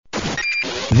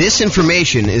This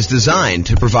information is designed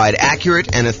to provide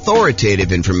accurate and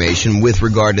authoritative information with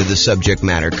regard to the subject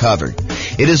matter covered.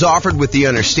 It is offered with the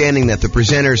understanding that the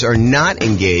presenters are not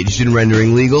engaged in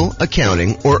rendering legal,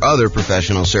 accounting, or other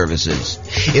professional services.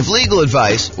 If legal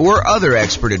advice or other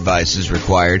expert advice is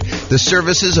required, the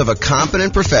services of a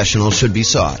competent professional should be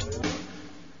sought.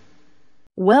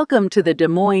 Welcome to the Des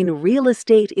Moines Real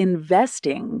Estate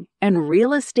Investing and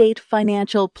Real Estate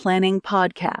Financial Planning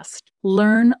Podcast.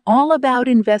 Learn all about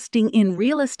investing in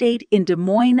real estate in Des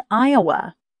Moines,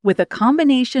 Iowa, with a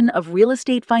combination of real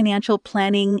estate financial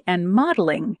planning and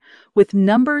modeling with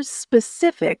numbers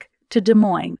specific to Des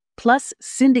Moines, plus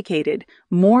syndicated,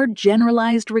 more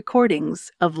generalized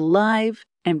recordings of live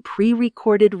and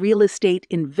pre-recorded real estate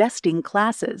investing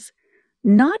classes,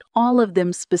 not all of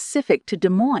them specific to Des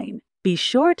Moines. Be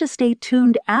sure to stay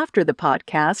tuned after the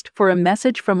podcast for a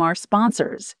message from our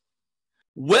sponsors.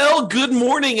 Well, good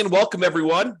morning and welcome,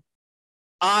 everyone.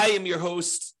 I am your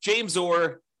host, James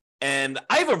Orr, and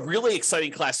I have a really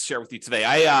exciting class to share with you today.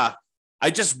 I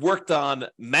just worked on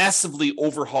massively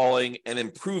overhauling and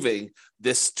improving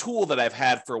this tool that I've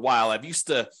had for a while. I've used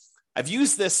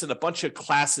this in a bunch of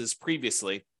classes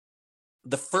previously.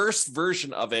 The first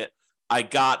version of it I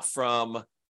got from,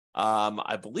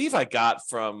 I believe I got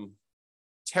from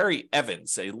Terry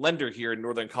Evans, a lender here in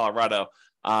Northern Colorado.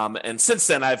 And since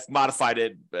then, I've modified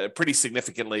it pretty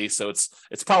significantly, so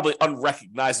it's probably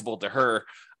unrecognizable to her.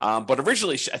 But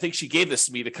originally, I think she gave this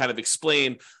to me to kind of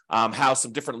explain how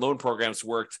some different loan programs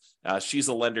worked. She's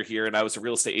a lender here, and I was a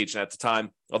real estate agent at the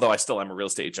time, although I still am a real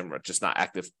estate agent, I'm just not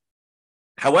active.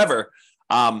 However,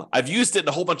 I've used it in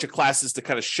a whole bunch of classes to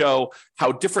kind of show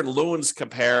how different loans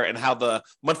compare and how the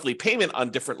monthly payment on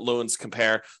different loans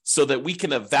compare so that we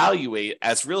can evaluate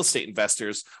as real estate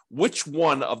investors which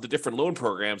one of the different loan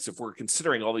programs, if we're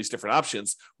considering all these different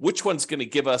options, which one's going to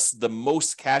give us the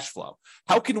most cash flow.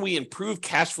 How can we improve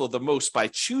cash flow the most by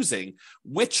choosing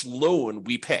which loan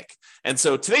we pick? And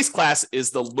so today's class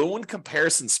is the loan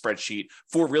comparison spreadsheet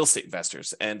for real estate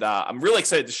investors. And I'm really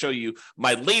excited to show you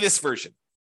my latest version.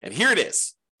 And here it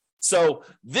is. So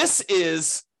this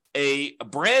is a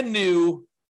brand new,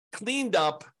 cleaned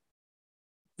up,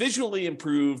 visually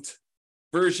improved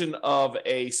version of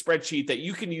a spreadsheet that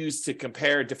you can use to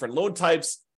compare different loan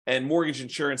types and mortgage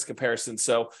insurance comparisons.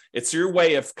 So it's your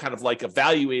way of kind of like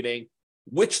evaluating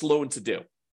which loan to do.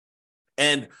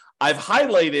 And I've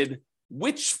highlighted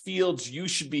which fields you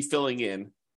should be filling in.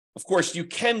 Of course, you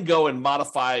can go and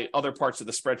modify other parts of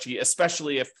the spreadsheet,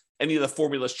 especially if any of the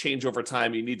formulas change over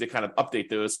time, you need to kind of update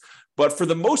those. But for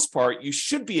the most part, you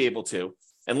should be able to.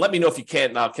 And let me know if you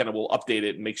can't. Now, kind of we'll update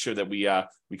it and make sure that we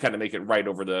kind of make it right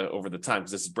over the time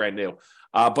because this is brand new.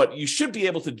 But you should be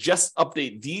able to just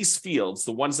update these fields,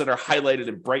 the ones that are highlighted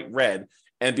in bright red,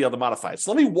 and be able to modify it.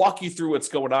 So let me walk you through what's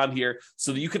going on here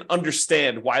so that you can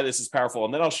understand why this is powerful.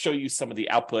 And then I'll show you some of the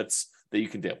outputs that you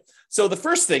can do. So the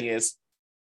first thing is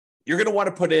you're going to want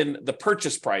to put in the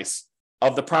purchase price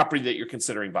of the property that you're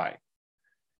considering buying.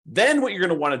 Then what you're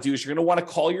going to want to do is you're going to want to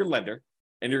call your lender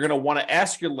and you're going to want to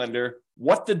ask your lender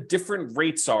what the different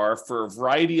rates are for a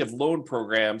variety of loan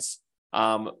programs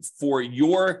for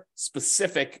your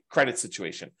specific credit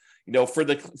situation. You know, for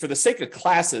the sake of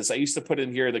classes, I used to put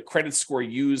in here the credit score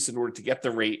used in order to get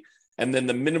the rate and then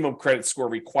the minimum credit score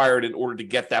required in order to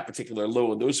get that particular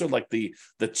loan. Those are like the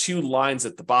two lines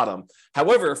at the bottom.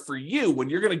 However, for you, when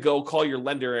you're going to go call your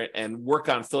lender and work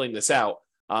on filling this out,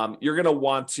 you're going to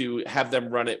want to have them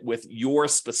run it with your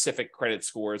specific credit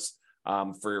scores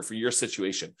for your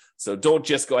situation. So don't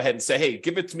just go ahead and say, hey,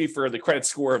 give it to me for the credit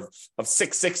score of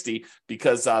 660,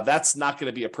 because that's not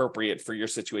going to be appropriate for your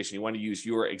situation. You want to use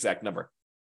your exact number.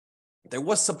 There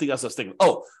was something else I was thinking.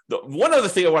 Oh, the one other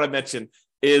thing I want to mention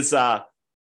is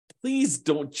please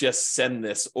don't just send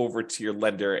this over to your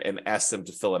lender and ask them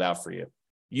to fill it out for you.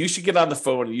 You should get on the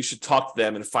phone and you should talk to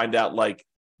them and find out like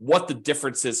what the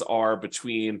differences are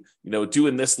between, you know,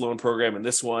 doing this loan program and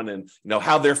this one and, you know,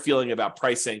 how they're feeling about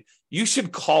pricing. You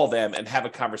should call them and have a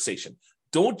conversation.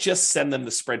 Don't just send them the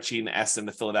spreadsheet and ask them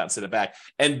to fill it out and send it back.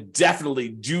 And definitely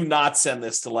do not send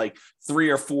this to like 3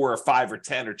 or 4 or 5 or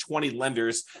 10 or 20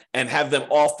 lenders and have them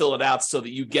all fill it out so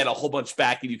that you get a whole bunch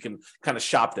back and you can kind of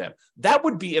shop them. That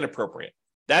would be inappropriate.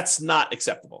 That's not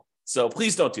acceptable. So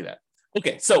please don't do that.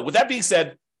 Okay, so with that being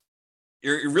said,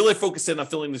 you're really focusing on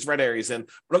filling these red areas in,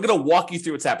 but I'm going to walk you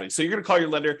through what's happening. So you're going to call your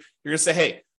lender. You're going to say,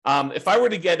 hey, if I were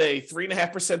to get a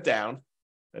 3.5% down,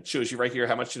 that shows you right here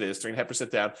how much it is, 3.5%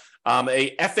 down,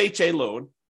 a FHA loan,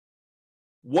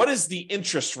 what is the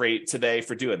interest rate today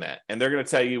for doing that? And they're going to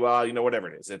tell you, you know, whatever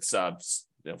it is. It's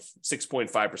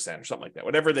 6.5% or something like that,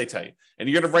 whatever they tell you. And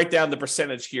you're going to write down the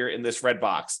percentage here in this red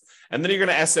box. And then you're going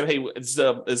to ask them, hey, is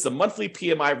the monthly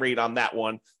PMI rate on that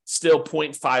one still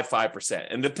 0.55%?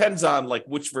 And it depends on like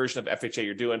which version of FHA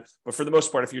you're doing. But for the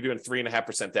most part, if you're doing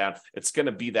 3.5% down, it's going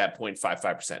to be that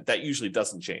 0.55%. That usually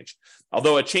doesn't change.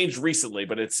 Although it changed recently,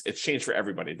 but it's changed for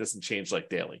everybody. It doesn't change like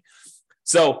daily.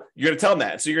 So you're going to tell them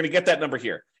that. So you're going to get that number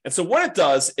here. And so what it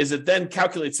does is it then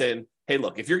calculates in, hey,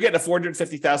 look, if you're getting a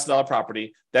 $450,000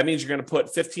 property, that means you're going to put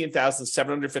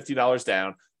 $15,750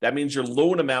 down. That means your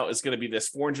loan amount is going to be this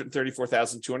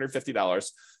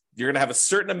 $434,250. You're going to have a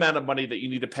certain amount of money that you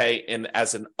need to pay in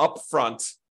as an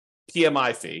upfront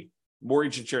PMI fee,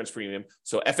 mortgage insurance premium.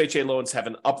 So FHA loans have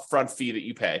an upfront fee that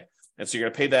you pay. And so you're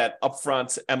going to pay that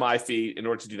upfront MI fee in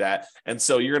order to do that. And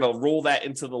so you're going to roll that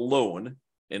into the loan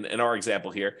in our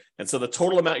example here. And so the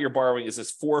total amount you're borrowing is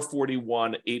this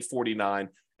 $441,849.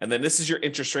 And then this is your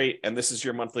interest rate, and this is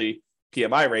your monthly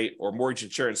PMI rate or mortgage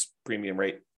insurance premium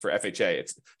rate for FHA.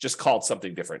 It's just called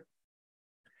something different.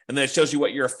 And then it shows you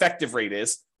what your effective rate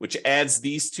is, which adds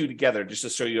these two together just to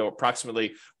show you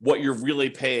approximately what you're really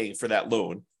paying for that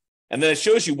loan. And then it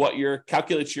shows you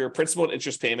calculates your principal and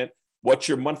interest payment, what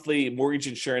your monthly mortgage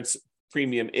insurance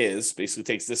premium is, basically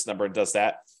takes this number and does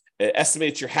that. It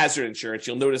estimates your hazard insurance.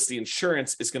 You'll notice the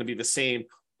insurance is going to be the same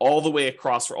all the way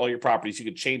across for all your properties. You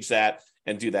can change that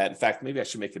and do that. In fact, maybe I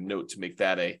should make a note to make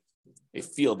that a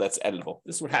field that's editable.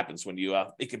 This is what happens when you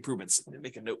make improvements. Let me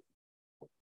make a note.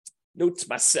 Note to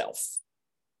myself.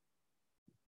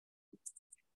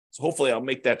 So hopefully I'll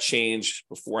make that change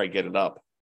before I get it up.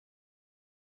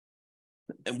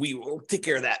 And we will take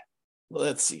care of that.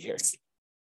 Let's see here.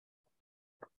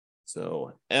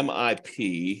 So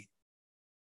MIP.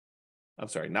 I'm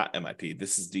sorry, not MIP.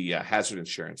 This is the hazard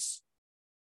insurance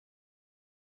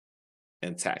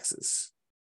and taxes.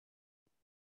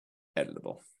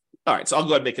 Editable. All right, so I'll go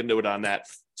ahead and make a note on that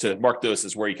to mark those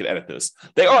as where you can edit those.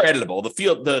 They are editable.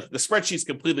 The spreadsheet is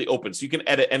completely open, so you can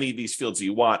edit any of these fields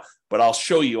you want, but I'll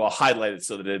highlight it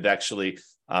so that it actually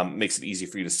makes it easy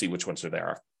for you to see which ones there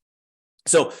are.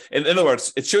 So in other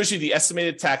words, it shows you the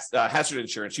estimated tax hazard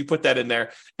insurance. You put that in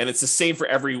there, and it's the same for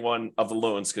every one of the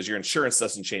loans because your insurance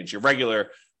doesn't change. Your regular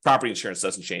property insurance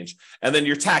doesn't change. And then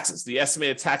your taxes, the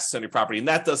estimated taxes on your property, and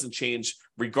that doesn't change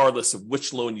regardless of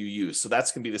which loan you use. So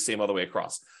that's going to be the same all the way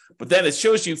across. But then it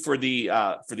shows you for the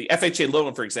FHA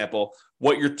loan, for example,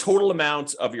 what your total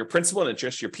amount of your principal and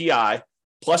interest, your PI,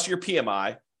 plus your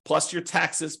PMI, plus your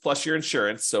taxes, plus your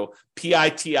insurance. So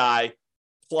PITI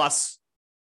plus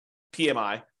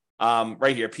PMI,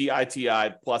 right here,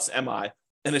 PITI plus MI,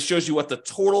 and it shows you what the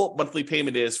total monthly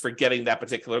payment is for getting that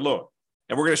particular loan.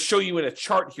 And we're going to show you in a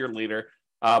chart here later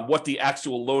what the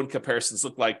actual loan comparisons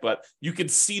look like, but you can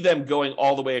see them going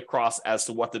all the way across as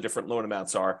to what the different loan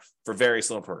amounts are for various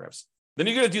loan programs. Then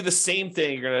you're going to do the same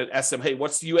thing. You're going to ask them, hey,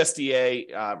 what's the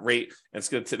USDA rate? And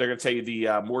they're going to tell you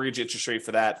the mortgage interest rate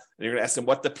for that. And you're going to ask them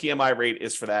what the PMI rate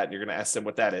is for that. And you're going to ask them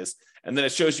what that is. And then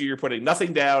it shows you you're putting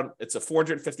nothing down. It's a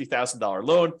 $450,000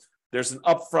 loan. There's an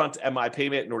upfront MI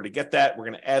payment in order to get that. We're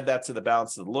going to add that to the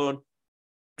balance of the loan.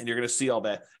 And you're going to see all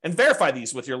that and verify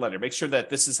these with your lender. Make sure that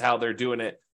this is how they're doing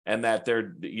it and that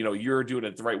you're doing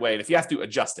it the right way. And if you have to,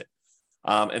 adjust it.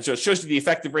 And so it shows you the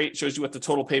effective rate, shows you what the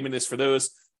total payment is for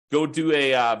those. Go do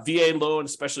a VA loan,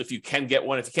 especially if you can get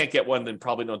one. If you can't get one, then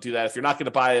probably don't do that. If you're not going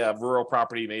to buy a rural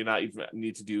property, you may not even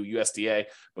need to do USDA,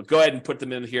 but go ahead and put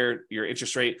them in here, your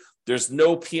interest rate. There's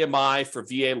no PMI for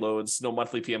VA loans, no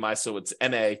monthly PMI, so it's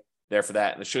NA there for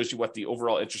that. And it shows you what the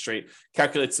overall interest rate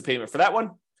calculates the payment for that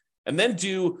one. And then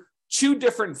do two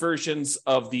different versions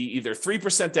of the either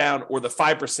 3% down or the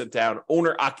 5% down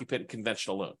owner-occupant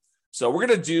conventional loan. So we're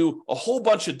going to do a whole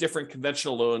bunch of different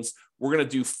conventional loans. We're going to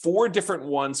do 4 different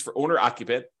ones for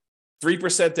owner-occupant,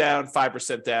 3% down,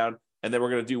 5% down, and then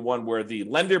we're going to do one where the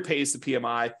lender pays the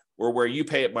PMI or where you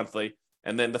pay it monthly.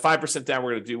 And then the 5% down,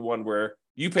 we're going to do one where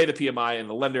you pay the PMI and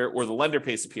the lender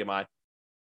pays the PMI.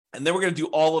 And then we're going to do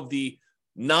all of the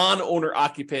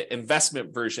non-owner-occupant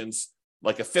investment versions,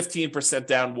 like a 15%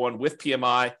 down one with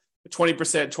PMI,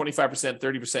 20%, 25%,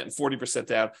 30%, and 40%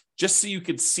 down, just so you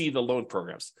can see the loan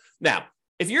programs. Now,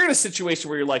 if you're in a situation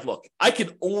where you're like, look, I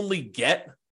can only get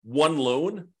one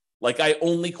loan, like I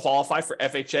only qualify for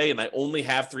FHA and I only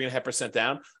have 3.5%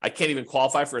 down, I can't even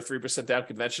qualify for a 3% down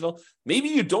conventional, maybe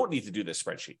you don't need to do this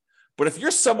spreadsheet. But if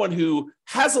you're someone who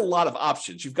has a lot of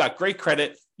options, you've got great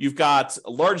credit, you've got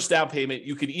a large down payment,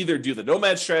 you could either do the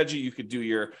nomad strategy, you could do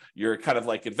your kind of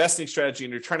like investing strategy,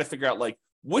 and you're trying to figure out like,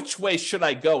 which way should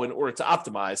I go in order to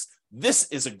optimize? This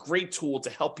is a great tool to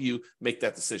help you make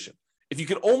that decision. If you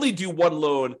can only do one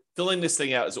loan, filling this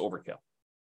thing out is overkill.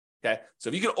 Okay. So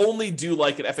if you can only do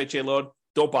like an FHA loan,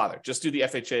 don't bother. Just do the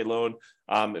FHA loan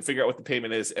and figure out what the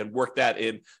payment is and work that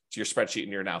into your spreadsheet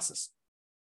and your analysis.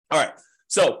 All right.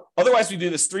 So otherwise, we do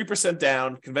this 3%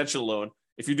 down conventional loan.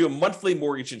 If you're doing monthly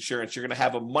mortgage insurance, you're going to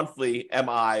have a monthly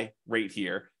MI rate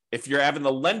here. If you're having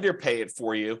the lender pay it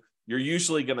for you, you're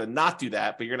usually going to not do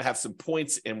that, but you're going to have some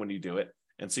points in when you do it.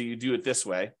 And so you do it this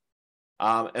way.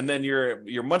 And then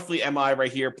your monthly MI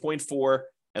right here, 0.4,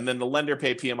 and then the lender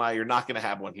pay PMI, you're not going to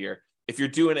have one here. If you're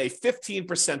doing a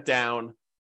 15% down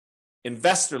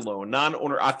investor loan,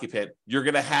 non-owner occupant, you're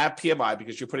going to have PMI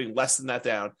because you're putting less than that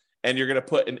down, and you're going to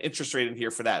put an interest rate in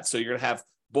here for that. So you're going to have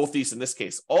both these in this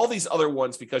case. All these other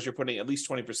ones, because you're putting at least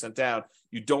 20% down,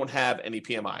 you don't have any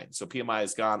PMI. So PMI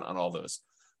is gone on all those.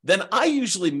 Then I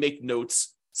usually make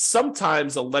notes.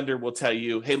 Sometimes a lender will tell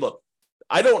you, hey, look,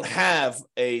 I don't have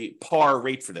a par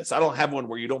rate for this. I don't have one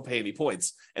where you don't pay any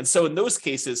points. And so in those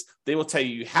cases, they will tell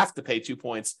you have to pay 2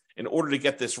 points in order to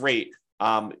get this rate.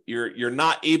 You're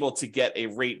not able to get a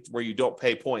rate where you don't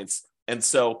pay points. And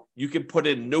so you can put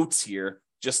in notes here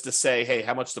just to say, hey,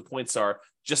 how much the points are,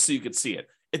 just so you can see it.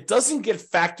 It doesn't get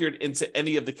factored into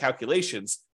any of the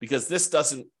calculations because this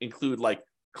doesn't include like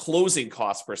closing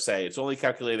costs per se. It's only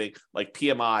calculating like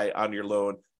PMI on your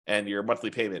loan and your monthly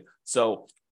payment. So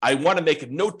I want to make a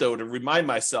note, though, to remind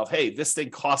myself, hey, this thing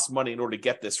costs money in order to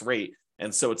get this rate.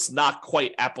 And so it's not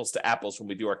quite apples to apples when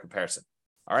we do our comparison.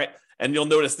 All right. And you'll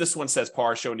notice this one says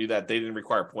par, showing you that they didn't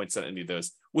require points on any of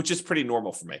those, which is pretty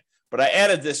normal for me. But I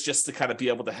added this just to kind of be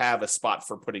able to have a spot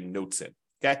for putting notes in.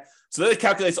 Okay. So then it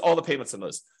calculates all the payments on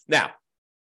those. Now,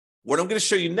 what I'm going to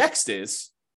show you next is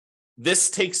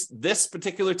this takes this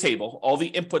particular table, all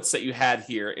the inputs that you had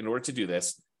here in order to do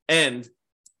this, and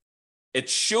it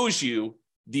shows you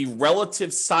the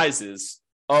relative sizes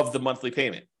of the monthly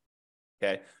payment.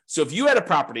 Okay. So if you had a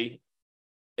property,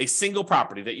 a single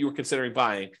property that you were considering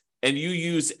buying, and you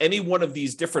use any one of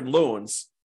these different loans,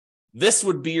 this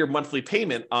would be your monthly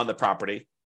payment on the property,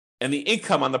 and the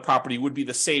income on the property would be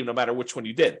the same no matter which one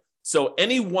you did. So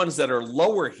any ones that are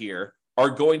lower here are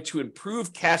going to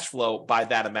improve cash flow by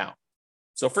that amount.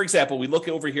 So for example, we look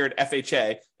over here at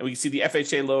FHA, and we can see the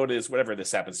FHA loan is whatever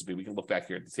this happens to be. We can look back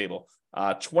here at the table,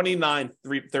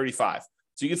 $29,335.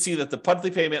 So you can see that the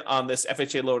monthly payment on this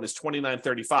FHA loan is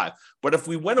 $29,335. But if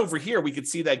we went over here, we could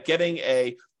see that getting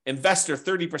a investor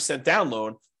 30% down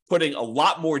loan, putting a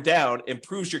lot more down,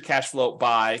 improves your cash flow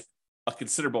by a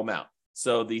considerable amount.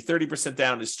 So the 30%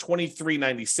 down is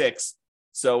 $23.96.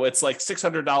 So it's like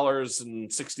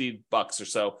 $600.60 or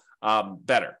so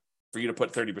better for you to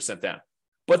put 30% down.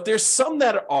 But there's some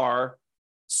that are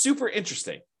super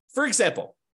interesting. For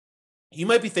example, you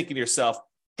might be thinking to yourself,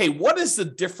 hey, what is the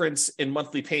difference in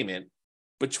monthly payment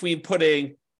between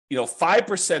putting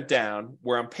 5% down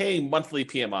where I'm paying monthly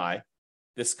PMI,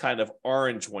 this kind of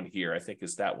orange one here, I think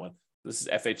is that one. This is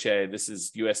FHA, this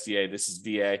is USDA, this is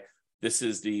VA, this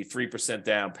is the 3%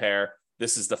 down pair,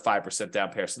 this is the 5%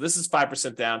 down pair. So this is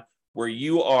 5% down where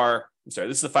you are, this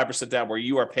is the 5% down where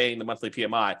you are paying the monthly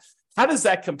PMI. How does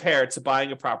that compare to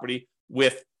buying a property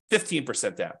with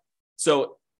 15% down?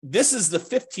 So this is the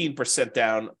 15%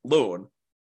 down loan.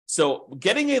 So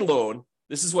getting a loan,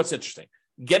 this is what's interesting.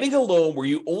 Getting a loan where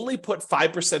you only put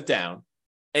 5% down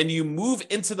and you move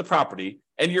into the property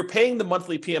and you're paying the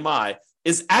monthly PMI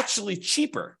is actually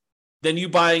cheaper than you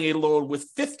buying a loan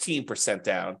with 15%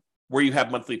 down where you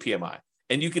have monthly PMI.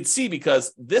 And you can see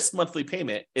because this monthly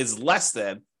payment is less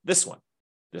than this one.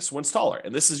 This one's taller,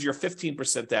 and this is your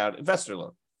 15% down investor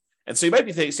loan. And so you might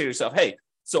be saying to yourself, hey,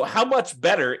 so how much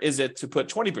better is it to put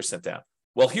 20% down?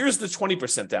 Well, here's the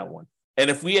 20% down one. And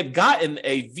if we had gotten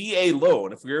a VA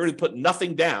loan, if we were to put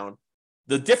nothing down,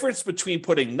 the difference between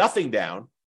putting nothing down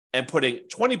and putting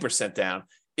 20% down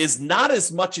is not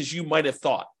as much as you might have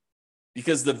thought,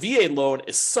 because the VA loan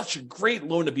is such a great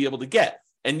loan to be able to get.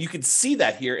 And you can see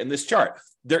that here in this chart.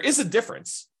 There is a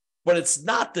difference, but it's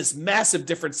not this massive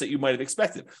difference that you might have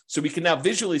expected. So we can now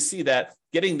visually see that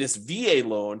getting this VA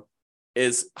loan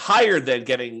is higher than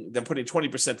putting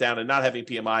 20% down and not having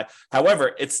PMI.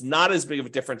 However, it's not as big of a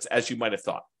difference as you might have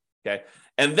thought. Okay.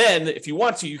 And then if you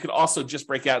want to, you can also just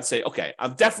break out and say, okay,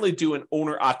 I'm definitely doing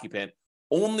owner occupant.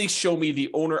 Only show me the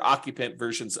owner occupant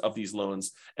versions of these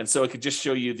loans. And so it could just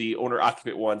show you the owner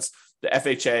occupant ones, the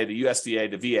FHA, the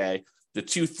USDA, the VA, the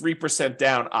 3%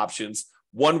 down options,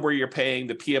 one where you're paying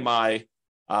the PMI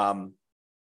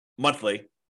monthly,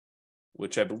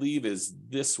 which I believe is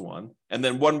this one. And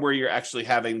then one where you're actually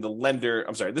having the lender.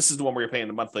 I'm sorry, this is the one where you're paying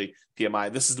the monthly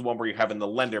PMI. This is the one where you're having the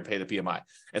lender pay the PMI.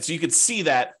 And so you can see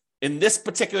that in this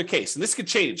particular case, and this could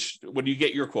change when you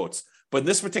get your quotes, but in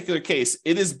this particular case,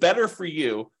 it is better for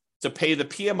you to pay the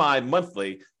PMI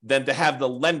monthly than to have the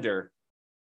lender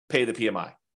pay the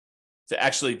PMI. Does to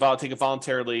actually take a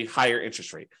voluntarily higher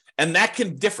interest rate. And that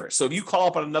can differ. So if you call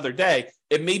up on another day,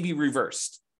 it may be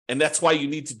reversed. And that's why you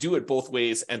need to do it both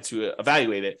ways and to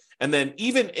evaluate it. And then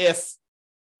even if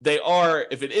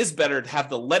it is better to have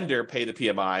the lender pay the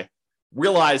PMI,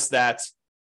 realize that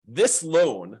this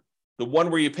loan, the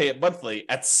one where you pay it monthly,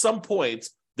 at some point,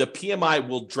 the PMI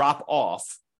will drop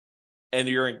off and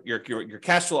your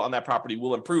cash flow on that property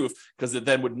will improve because it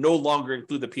then would no longer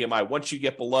include the PMI once you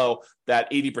get below that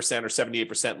 80% or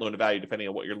 78% loan to value, depending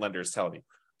on what your lender is telling you.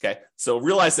 Okay, so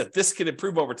realize that this can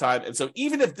improve over time. And so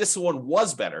even if this one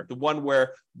was better, the one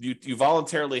where you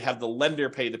voluntarily have the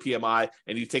lender pay the PMI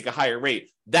and you take a higher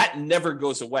rate, that never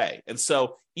goes away. And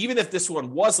so even if this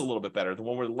one was a little bit better, the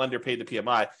one where the lender paid the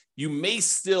PMI, you may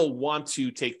still want to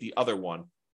take the other one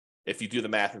if you do the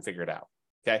math and figure it out.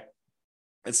 Okay.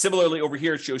 And similarly over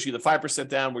here, it shows you the 5%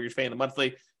 down where you're paying the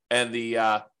monthly and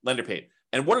the lender paid.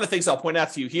 And one of the things I'll point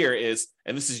out to you here is,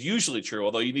 and this is usually true,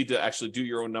 although you need to actually do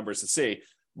your own numbers to see,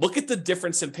 look at the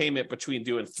difference in payment between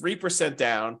doing 3%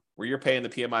 down, where you're paying the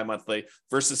PMI monthly,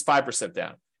 versus 5%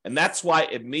 down. And that's why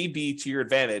it may be to your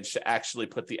advantage to actually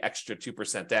put the extra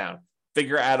 2% down.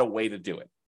 Figure out a way to do it.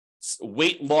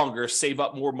 Wait longer, save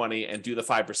up more money, and do the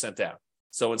 5% down.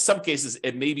 So in some cases,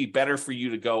 it may be better for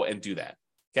you to go and do that.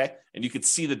 Okay? And you can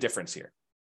see the difference here.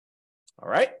 All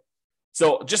right?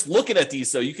 So just looking at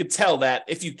these, though, you can tell that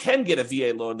if you can get a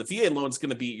VA loan, the VA loan is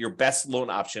going to be your best loan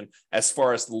option as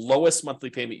far as the lowest monthly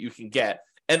payment you can get.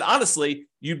 And honestly,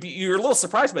 you're a little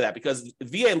surprised by that because the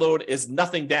VA loan is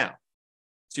nothing down.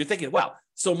 So you're thinking, wow,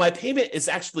 so my payment is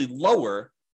actually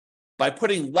lower by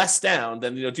putting less down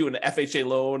than doing an FHA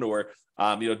loan or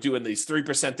doing these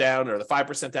 3% down or the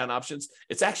 5% down options.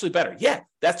 It's actually better. Yeah,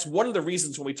 that's one of the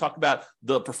reasons when we talk about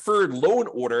the preferred loan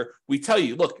order, we tell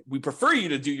you, look, we prefer you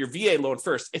to do your VA loan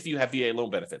first if you have VA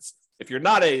loan benefits. If you're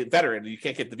not a veteran and you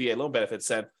can't get the VA loan benefits,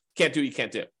 then can't do what you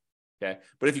can't do. Okay,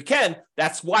 but if you can,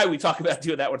 that's why we talk about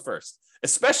doing that one first,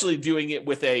 especially doing it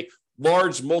with a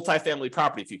large multifamily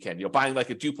property if you can, buying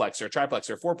like a duplex or a triplex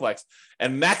or a fourplex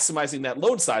and maximizing that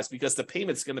loan size because the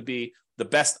payment's going to be the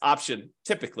best option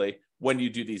typically when you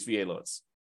do these VA loans.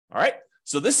 All right.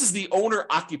 So this is the owner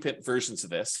occupant versions of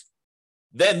this.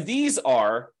 Then these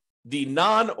are the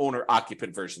non-owner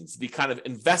occupant versions, the kind of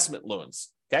investment loans.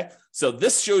 Okay. So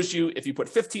this shows you if you put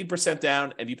 15%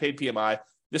 down and you paid PMI.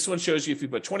 This one shows you if you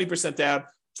put 20% down,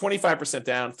 25%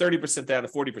 down, 30% down,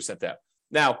 and 40% down.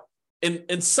 Now,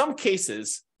 in some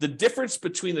cases, the difference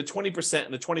between the 20%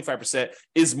 and the 25%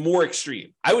 is more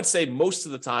extreme. I would say most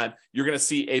of the time, you're going to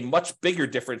see a much bigger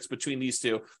difference between these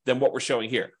two than what we're showing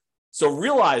here. So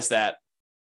realize that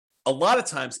a lot of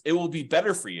times it will be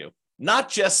better for you, not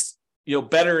just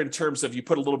better in terms of you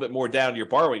put a little bit more down, you're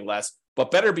borrowing less, but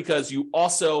better because you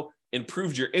also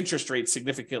improved your interest rate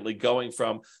significantly going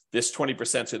from this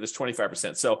 20% to this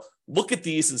 25%. So look at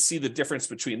these and see the difference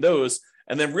between those.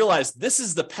 And then realize this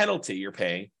is the penalty you're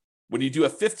paying when you do a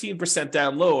 15%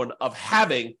 down loan of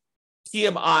having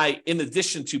PMI in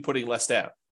addition to putting less down.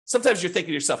 Sometimes you're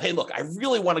thinking to yourself, hey, look, I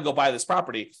really want to go buy this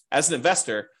property as an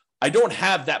investor. I don't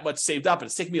have that much saved up.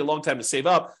 It's taken me a long time to save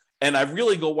up. And I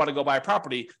really want to go buy a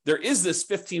property. There is this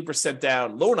 15%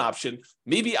 down loan option.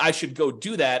 Maybe I should go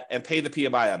do that and pay the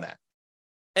PMI on that.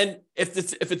 And if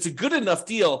it's a good enough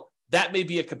deal, that may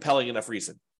be a compelling enough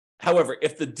reason. However,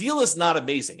 if the deal is not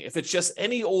amazing, if it's just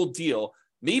any old deal,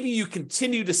 maybe you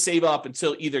continue to save up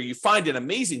until either you find an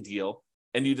amazing deal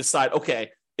and you decide, okay,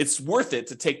 it's worth it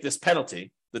to take this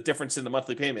penalty, the difference in the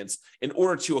monthly payments, in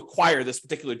order to acquire this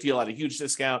particular deal at a huge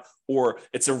discount, or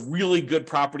it's a really good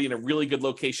property in a really good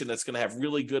location that's going to have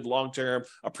really good long-term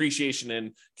appreciation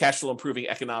and cash flow improving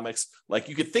economics. Like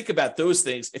you could think about those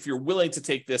things if you're willing to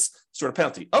take this sort of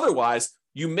penalty. Otherwise,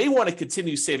 you may want to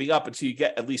continue saving up until you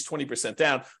get at least 20%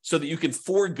 down so that you can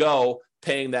forego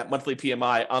paying that monthly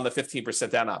PMI on the 15%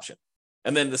 down option.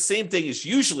 And then the same thing is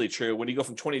usually true when you go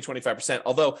from 20 to 25%,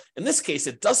 although in this case,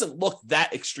 it doesn't look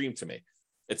that extreme to me.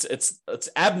 It's an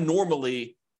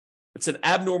abnormally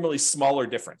smaller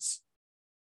difference.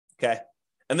 Okay.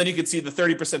 And then you can see the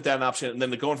 30% down option, and then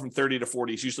the going from 30 to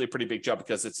 40 is usually a pretty big jump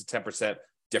because it's a 10%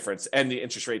 difference, and the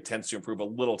interest rate tends to improve a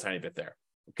little tiny bit there.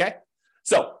 Okay.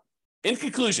 So in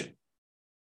conclusion,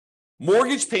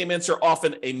 mortgage payments are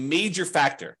often a major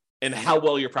factor in how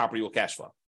well your property will cash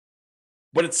flow.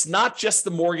 But it's not just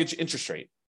the mortgage interest rate,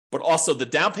 but also the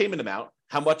down payment amount,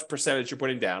 how much percentage you're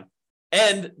putting down,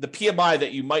 and the PMI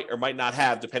that you might or might not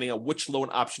have, depending on which loan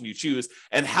option you choose,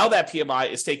 and how that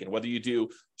PMI is taken, whether you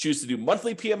choose to do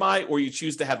monthly PMI or you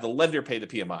choose to have the lender pay the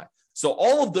PMI. So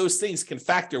all of those things can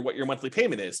factor what your monthly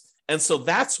payment is. And so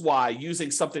that's why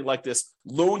using something like this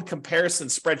loan comparison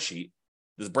spreadsheet,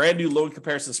 this brand new loan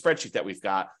comparison spreadsheet that we've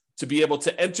got, to be able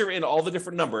to enter in all the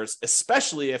different numbers,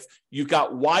 especially if you've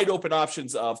got wide open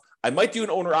options of, I might do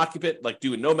an owner occupant, like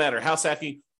do a nomad or house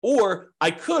hacking, or I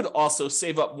could also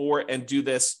save up more and do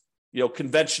this,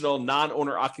 conventional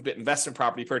non-owner occupant investment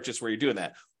property purchase where you're doing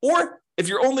that. Or if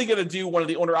you're only going to do one of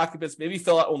the owner occupants, maybe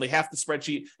fill out only half the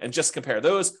spreadsheet and just compare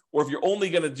those. Or if you're only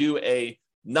going to do a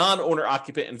non-owner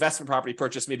occupant investment property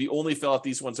purchase, maybe only fill out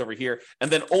these ones over here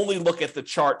and then only look at the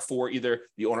chart for either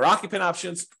the owner occupant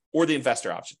options or the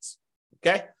investor options.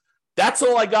 Okay, that's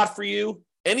all I got for you.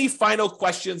 Any final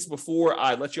questions before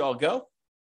I let you all go?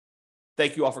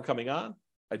 Thank you all for coming on.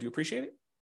 I do appreciate it.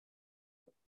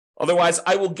 Otherwise,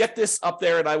 I will get this up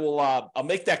there and I'll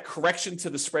make that correction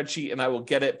to the spreadsheet and I will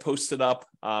get it posted up.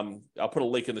 I'll put a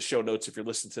link in the show notes if you're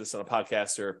listening to this on a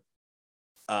podcast, or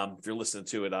if you're listening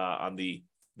to it on the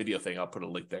video thing, I'll put a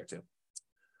link there too.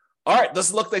 All right,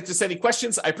 doesn't look like there's any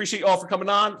questions. I appreciate you all for coming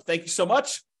on. Thank you so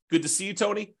much. Good to see you,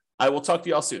 Tony. I will talk to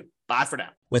you all soon. Bye for now.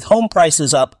 With home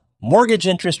prices up, mortgage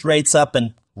interest rates up,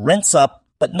 and rents up,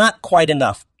 but not quite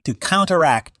enough to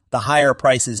counteract the higher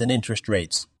prices and interest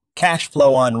rates, cash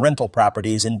flow on rental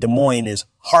properties in Des Moines is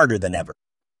harder than ever.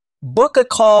 Book a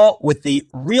call with the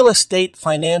Real Estate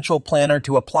Financial Planner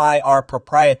to apply our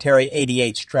proprietary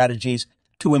 88 strategies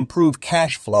to improve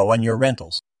cash flow on your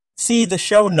rentals. See the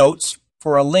show notes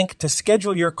for a link to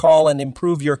schedule your call and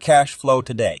improve your cash flow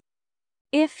today.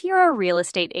 If you're a real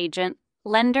estate agent,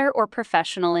 lender, or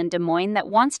professional in Des Moines that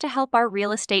wants to help our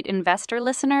real estate investor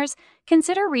listeners,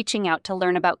 consider reaching out to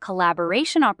learn about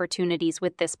collaboration opportunities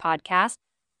with this podcast.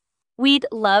 We'd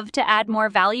love to add more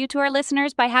value to our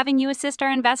listeners by having you assist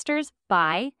our investors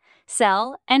buy,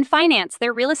 sell, and finance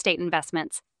their real estate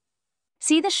investments.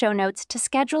 See the show notes to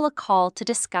schedule a call to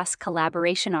discuss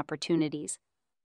collaboration opportunities.